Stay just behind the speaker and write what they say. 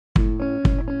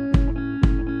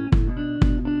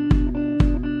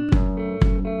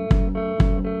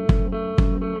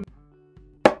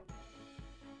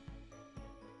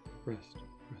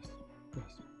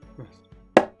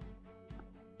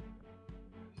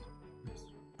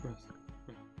rest.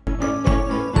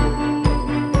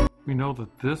 We know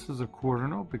that this is a quarter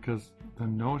note because the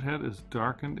note head is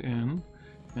darkened in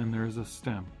and there is a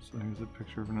stem. So here's a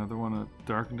picture of another one, a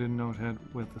darkened in note head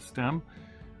with a stem.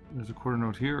 There's a quarter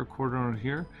note here, a quarter note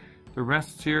here. The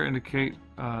rests here indicate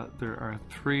there are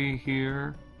 3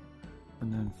 here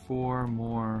and then 4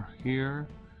 more here.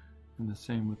 And the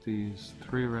same with these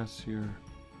 3 rests here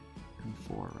and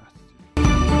 4 rests.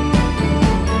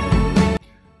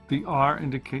 The R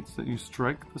indicates that you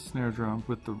strike the snare drum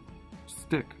with the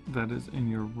stick that is in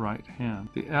your right hand.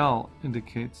 The L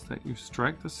indicates that you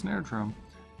strike the snare drum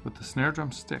with the snare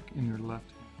drum stick in your left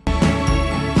hand.